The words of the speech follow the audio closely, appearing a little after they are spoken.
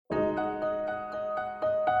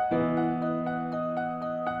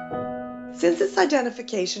Since its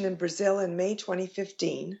identification in Brazil in May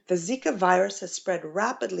 2015, the Zika virus has spread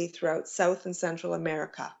rapidly throughout South and Central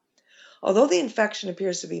America. Although the infection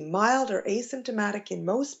appears to be mild or asymptomatic in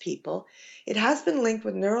most people, it has been linked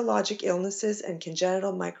with neurologic illnesses and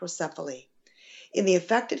congenital microcephaly. In the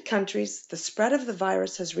affected countries, the spread of the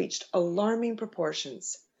virus has reached alarming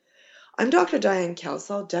proportions. I'm Dr. Diane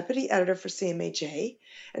Kelsall, Deputy Editor for CMAJ,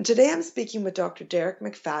 and today I'm speaking with Dr. Derek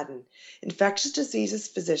McFadden, infectious diseases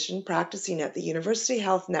physician practicing at the University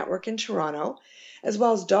Health Network in Toronto, as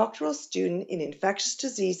well as doctoral student in infectious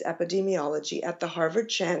disease epidemiology at the Harvard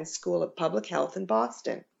Chan School of Public Health in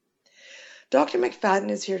Boston. Dr. McFadden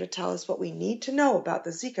is here to tell us what we need to know about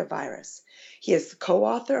the Zika virus. He is the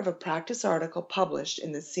co-author of a practice article published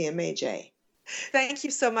in the CMAJ. Thank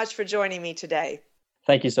you so much for joining me today.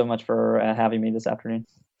 Thank you so much for having me this afternoon.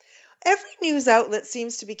 Every news outlet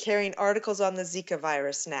seems to be carrying articles on the Zika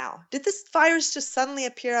virus now. Did this virus just suddenly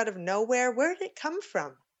appear out of nowhere? Where did it come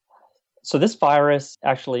from? So this virus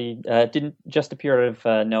actually didn't just appear out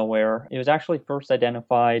of nowhere. It was actually first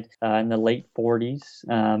identified in the late 40s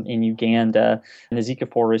in Uganda, in the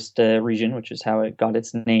Zika forest region, which is how it got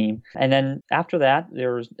its name. And then after that,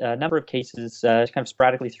 there was a number of cases kind of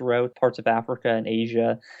sporadically throughout parts of Africa and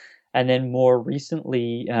Asia. And then more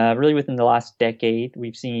recently, really within the last decade,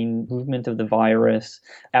 we've seen movement of the virus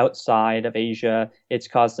outside of Asia. It's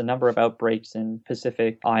caused a number of outbreaks in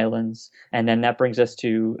Pacific islands. And then that brings us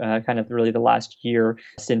to kind of really the last year.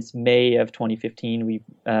 Since May of 2015,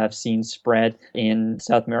 we've seen spread in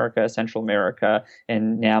South America, Central America,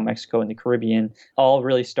 and now Mexico and the Caribbean, all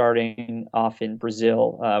really starting off in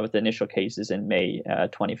Brazil with the initial cases in May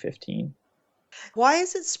 2015. Why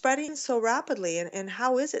is it spreading so rapidly, and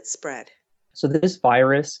how is it spread? So this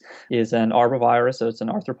virus is an arbovirus, so it's an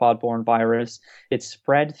arthropod-borne virus. It's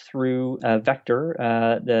spread through a vector,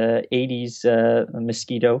 the Aedes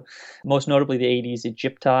mosquito, most notably the Aedes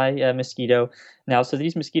aegypti mosquito. Now, so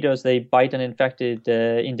these mosquitoes, they bite an infected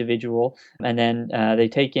individual, and then they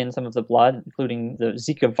take in some of the blood, including the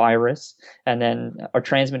Zika virus, and then are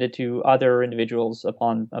transmitted to other individuals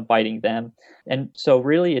upon biting them. And so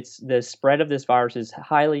really, it's the spread of this virus is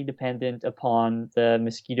highly dependent upon the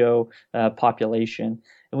mosquito population.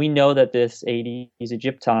 And we know that this Aedes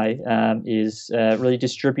aegypti is really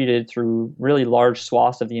distributed through really large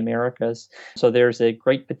swaths of the Americas. So there's a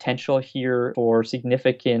great potential here for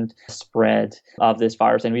significant spread of this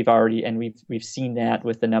virus, and we've seen that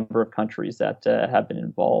with the number of countries that have been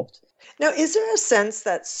involved. Now, is there a sense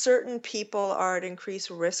that certain people are at increased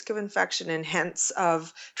risk of infection and hence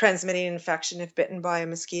of transmitting infection if bitten by a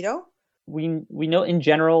mosquito? We know in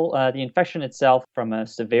general the infection itself from a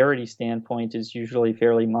severity standpoint is usually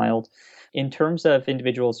fairly mild. In terms of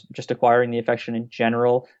individuals just acquiring the infection in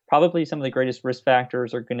general, probably some of the greatest risk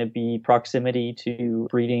factors are going to be proximity to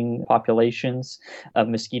breeding populations of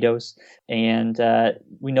mosquitoes. And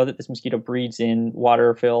we know that this mosquito breeds in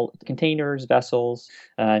water-filled containers, vessels,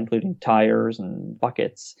 including tires and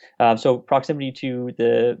buckets. So proximity to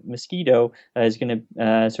the mosquito is going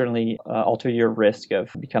to certainly alter your risk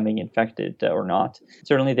of becoming infected or not.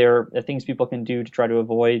 Certainly there are things people can do to try to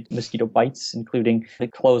avoid mosquito bites, including the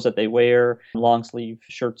clothes that they wear, long sleeve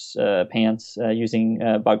shirts, pants, using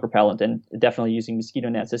bug repellent, and definitely using mosquito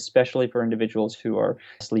nets, especially for individuals who are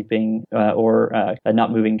sleeping or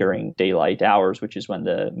not moving during daylight hours, which is when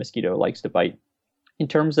the mosquito likes to bite. In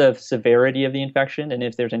terms of severity of the infection and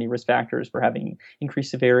if there's any risk factors for having increased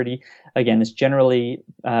severity, again, it's generally,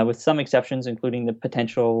 with some exceptions, including the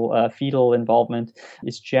potential fetal involvement,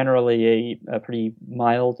 it's generally a pretty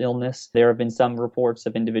mild illness. There have been some reports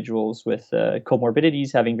of individuals with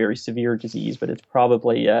comorbidities having very severe disease, but it's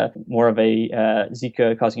probably more of a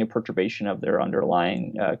Zika causing a perturbation of their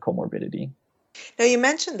underlying comorbidity. Now, you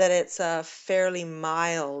mentioned that it's a fairly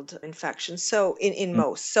mild infection, so in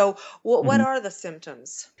most. So what Mhm. are the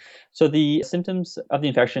symptoms? So the symptoms of the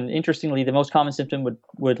infection, interestingly, the most common symptom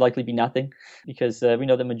would likely be nothing, because we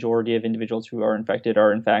know the majority of individuals who are infected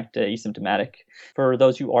are in fact asymptomatic. For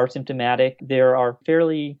those who are symptomatic, there are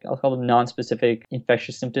fairly, I'll call them non-specific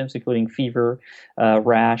infectious symptoms, including fever,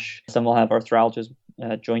 rash. Some will have arthralgias,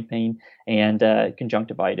 joint pain, and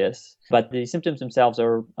conjunctivitis. But the symptoms themselves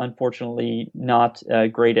are unfortunately not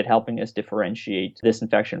great at helping us differentiate this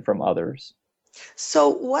infection from others. So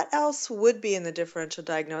what else would be in the differential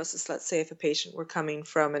diagnosis? Let's say if a patient were coming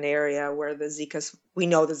from an area where we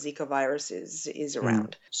know the Zika virus is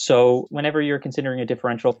around. So whenever you're considering a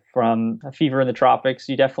differential from a fever in the tropics,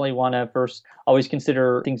 you definitely want to first always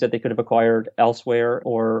consider things that they could have acquired elsewhere,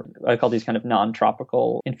 or I call these kind of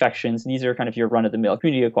non-tropical infections. And these are kind of your run-of-the-mill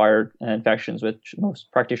community-acquired infections, which most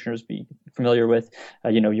practitioners be familiar with,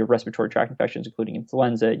 your respiratory tract infections, including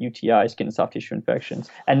influenza, UTI, skin and soft tissue infections.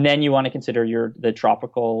 And then you want to consider the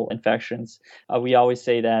tropical infections. We always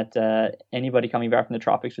say that anybody coming back from the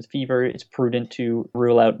tropics with fever, it's prudent to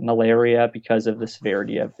rule out malaria because of the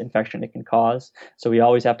severity of infection it can cause. So we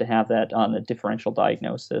always have to have that on the differential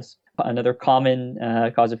diagnosis. Another common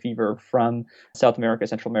cause of fever from South America,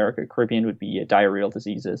 Central America, Caribbean would be diarrheal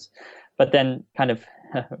diseases. But then kind of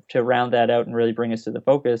to round that out and really bring us to the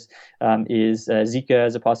focus is Zika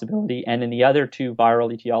as a possibility. And then the other two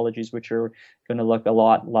viral etiologies, which are going to look a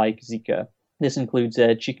lot like Zika. This includes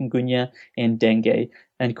chikungunya and dengue.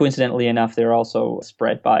 And coincidentally enough, they're also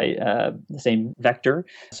spread by the same vector.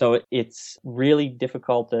 So it's really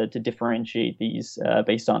difficult to differentiate these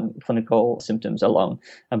based on clinical symptoms alone.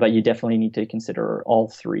 But you definitely need to consider all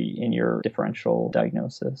three in your differential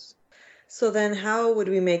diagnosis. So then how would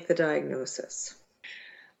we make the diagnosis?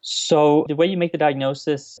 So the way you make the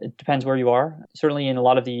diagnosis, it depends where you are. Certainly in a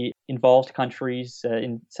lot of the involved countries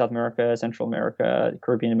in South America, Central America,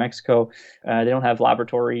 Caribbean, and Mexico, they don't have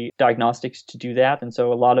laboratory diagnostics to do that. And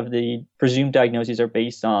so a lot of the presumed diagnoses are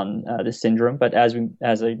based on the syndrome. But as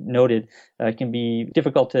I noted, it can be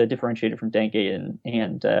difficult to differentiate it from dengue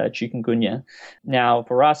and chikungunya. Now,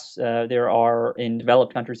 for us, there are in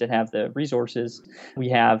developed countries that have the resources, we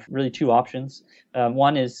have really two options.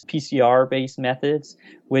 One is PCR-based methods,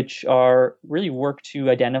 which are really work to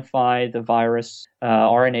identify the virus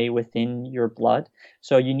RNA within your blood.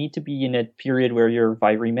 So you need to be in a period where you're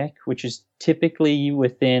viremic, which is typically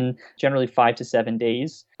within generally 5 to 7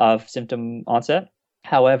 days of symptom onset.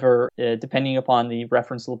 However, depending upon the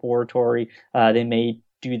reference laboratory, they may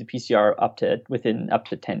do the PCR within up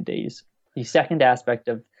to 10 days. The second aspect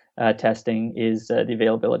of testing is the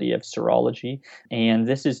availability of serology. And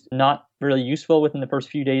this is not really useful within the first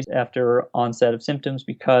few days after onset of symptoms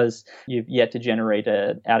because you've yet to generate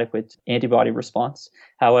an adequate antibody response.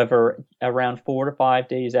 However, around 4 to 5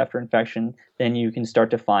 days after infection, then you can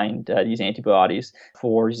start to find these antibodies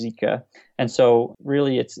for Zika. And so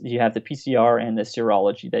really you have the PCR and the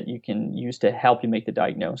serology that you can use to help you make the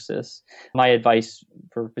diagnosis. My advice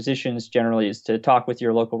for physicians generally is to talk with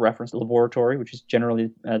your local reference laboratory, which is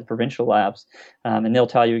generally the provincial labs, and they'll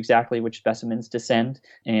tell you exactly which specimens to send.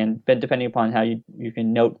 And depending upon how you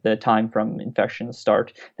can note the time from infection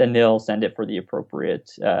start, then they'll send it for the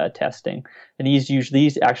appropriate testing. And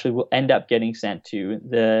these actually will end up getting sent to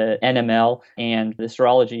the NML, and the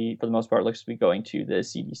serology, for the most part, looks to be going to the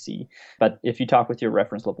CDC. But if you talk with your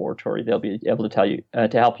reference laboratory, they'll be able to tell you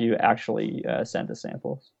to help you actually send the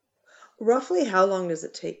samples. Roughly how long does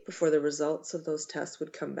it take before the results of those tests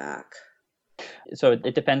would come back? So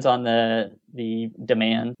it depends on the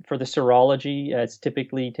demand. For the serology, it's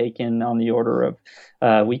typically taken on the order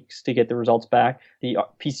of weeks to get the results back. The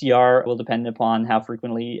PCR will depend upon how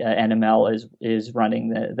frequently NML is running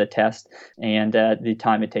the test and the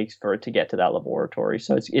time it takes for it to get to that laboratory.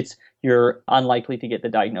 So you're unlikely to get the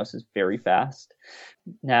diagnosis very fast.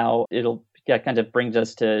 Now, that kind of brings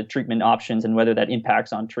us to treatment options and whether that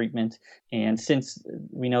impacts on treatment. And since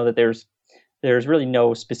we know that there's really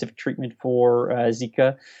no specific treatment for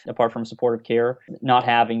Zika apart from supportive care, not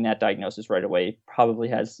having that diagnosis right away probably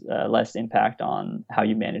has less impact on how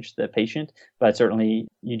you manage the patient. But certainly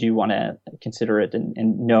you do want to consider it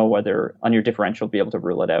and know whether on your differential be able to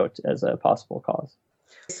rule it out as a possible cause.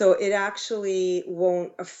 So it actually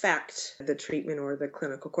won't affect the treatment or the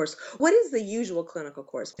clinical course. What is the usual clinical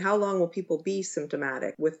course? How long will people be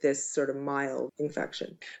symptomatic with this sort of mild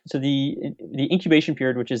infection? So the incubation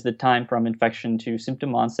period, which is the time from infection to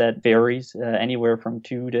symptom onset, varies anywhere from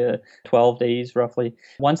 2 to 12 days roughly.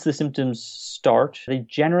 Once the symptoms start, they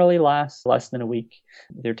generally last less than a week.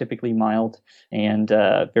 They're typically mild, and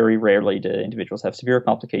very rarely do individuals have severe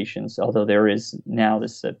complications, although there is now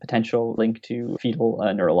this potential link to fetal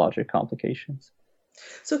neurologic complications.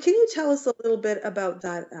 So can you tell us a little bit about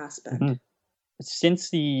that aspect? Mm-hmm. Since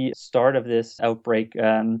the start of this outbreak,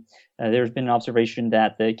 there's been an observation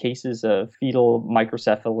that the cases of fetal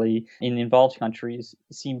microcephaly in involved countries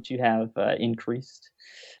seem to have increased.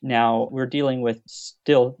 Now, we're dealing with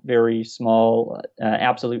still very small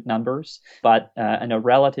absolute numbers, but on a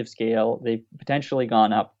relative scale, they've potentially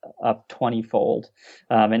gone up 20-fold.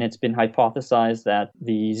 And it's been hypothesized that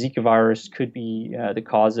the Zika virus could be the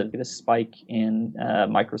cause of the spike in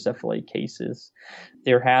microcephaly cases.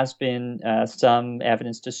 There has been some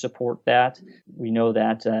evidence to support that. We know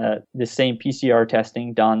that the same PCR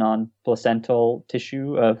testing done on placental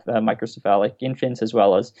tissue of microcephalic infants, as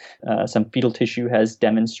well as some fetal tissue, has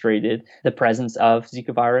demonstrated the presence of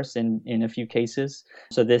Zika virus in a few cases.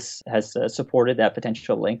 So this has supported that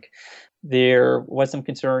potential link. There was some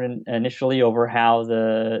concern initially over how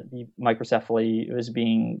the microcephaly was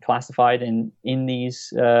being classified in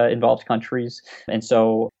these involved countries. And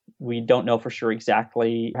so we don't know for sure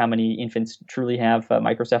exactly how many infants truly have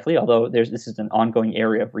microcephaly, although this is an ongoing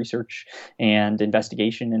area of research and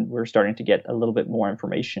investigation, and we're starting to get a little bit more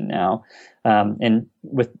information now. And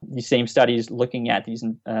with these same studies looking at these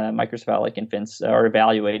microcephalic infants are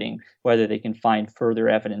evaluating whether they can find further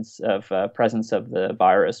evidence of presence of the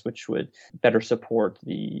virus, which would better support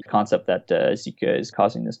the concept that Zika is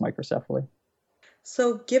causing this microcephaly.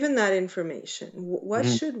 So, given that information, what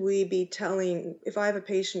should we be telling if I have a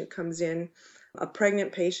patient who comes in, a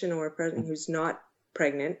pregnant patient or a pregnant who's not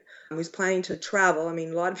pregnant, who's planning to travel? I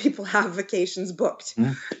mean, a lot of people have vacations booked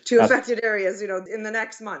to affected areas, in the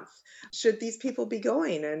next month. Should these people be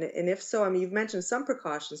going? And if so, I mean, you've mentioned some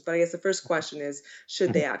precautions, but I guess the first question is,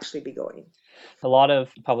 should they actually be going? A lot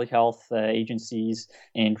of public health agencies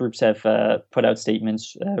and groups have put out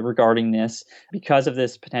statements regarding this. Because of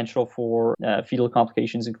this potential for fetal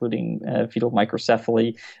complications, including fetal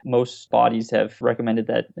microcephaly, most bodies have recommended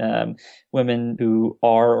that women who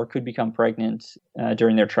are or could become pregnant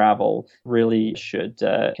during their travel really should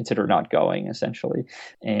consider not going, essentially.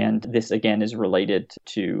 And this, again, is related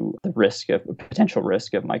to the potential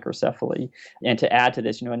risk of microcephaly. And to add to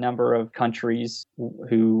this, a number of countries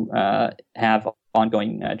who have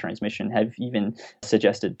ongoing transmission have even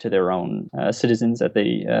suggested to their own citizens that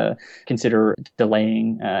they consider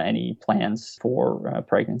delaying any plans for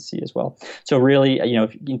pregnancy as well. So really,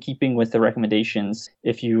 in keeping with the recommendations,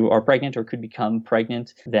 if you are pregnant or could become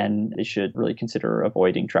pregnant, then they should really consider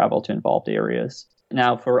avoiding travel to involved areas.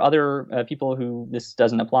 Now, for other people who this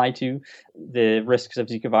doesn't apply to, the risks of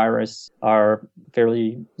Zika virus are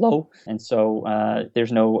fairly low. And so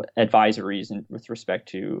there's no advisories with respect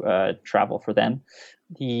to travel for them.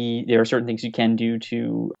 There are certain things you can do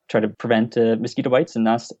to try to prevent mosquito bites and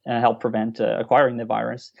thus help prevent acquiring the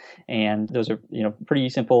virus. And those are, pretty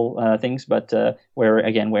simple things, but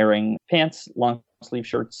wearing pants, long sleeve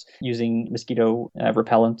shirts, using mosquito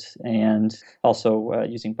repellent, and also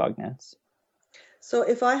using bug nets. So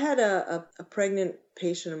if I had a pregnant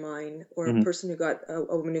patient of mine, or a person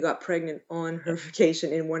a woman who got pregnant on her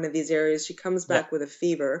vacation in one of these areas, she comes back with a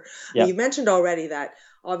fever. You mentioned already that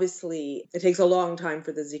obviously it takes a long time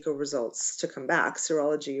for the Zika results to come back,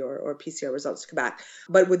 serology or PCR results to come back.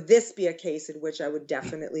 But would this be a case in which I would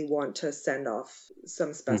definitely want to send off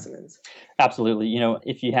some specimens? Absolutely.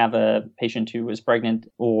 If you have a patient who was pregnant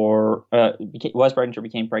or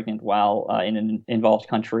became pregnant while in an involved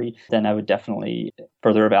country, then I would definitely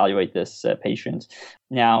further evaluate this patient.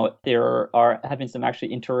 Now, there have been some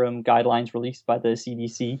actually interim guidelines released by the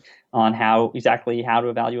CDC on how to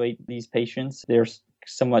evaluate these patients. There's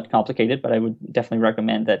somewhat complicated, but I would definitely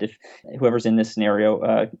recommend that if whoever's in this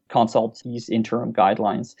scenario consult these interim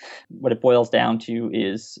guidelines. What it boils down to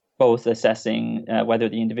is both assessing whether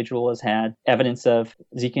the individual has had evidence of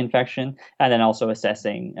Zika infection, and then also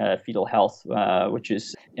assessing fetal health,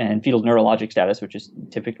 and fetal neurologic status, which is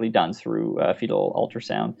typically done through fetal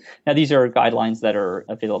ultrasound. Now, these are guidelines that are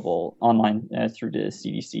available online through the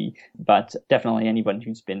CDC, but definitely anyone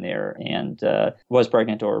who's been there and was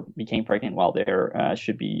pregnant or became pregnant while there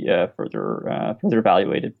should be further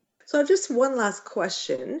evaluated. So just one last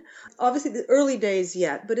question. Obviously, the early days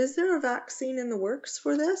yet, but is there a vaccine in the works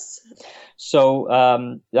for this? So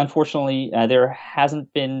unfortunately, there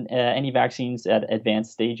hasn't been any vaccines at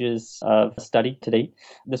advanced stages of study to date.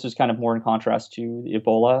 This was kind of more in contrast to the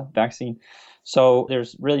Ebola vaccine. So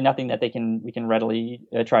there's really nothing that we can readily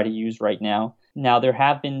try to use right now. Now, there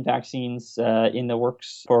have been vaccines in the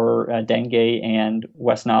works for dengue and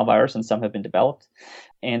West Nile virus, and some have been developed.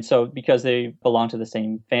 And so because they belong to the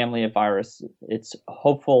same family of virus, it's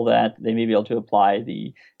hopeful that they may be able to apply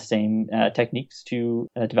the same techniques to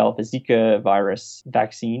develop a Zika virus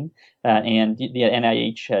vaccine. And the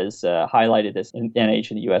NIH has highlighted this, and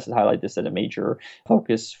NIH in the US has highlighted this as a major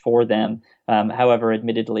focus for them. However,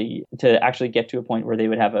 admittedly, to actually get to a point where they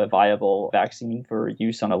would have a viable vaccine for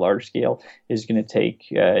use on a large scale is going to take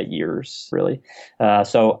years, really.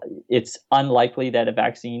 So it's unlikely that a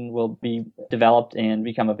vaccine will be developed and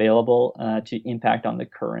become available to impact on the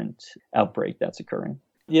current outbreak that's occurring.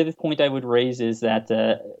 The other point I would raise is that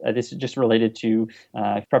this is just related to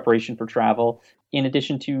preparation for travel. In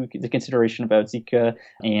addition to the consideration about Zika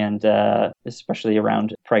and especially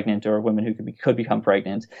around pregnant or women who could become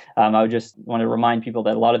pregnant, I would just want to remind people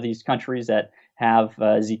that a lot of these countries that have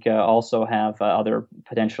Zika also have other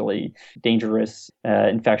potentially dangerous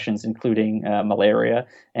infections, including malaria,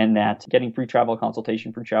 and that getting pre-travel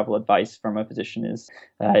consultation, pre-travel advice from a physician is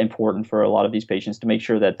important for a lot of these patients to make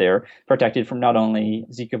sure that they're protected from not only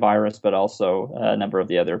Zika virus, but also a number of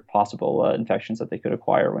the other possible infections that they could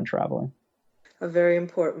acquire when traveling. A very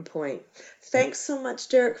important point. Thanks so much,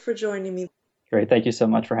 Derek, for joining me. Great. Thank you so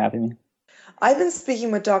much for having me. I've been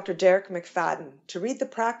speaking with Dr. Derek McFadden. To read the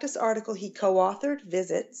practice article he co-authored,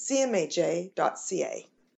 visit cmaj.ca.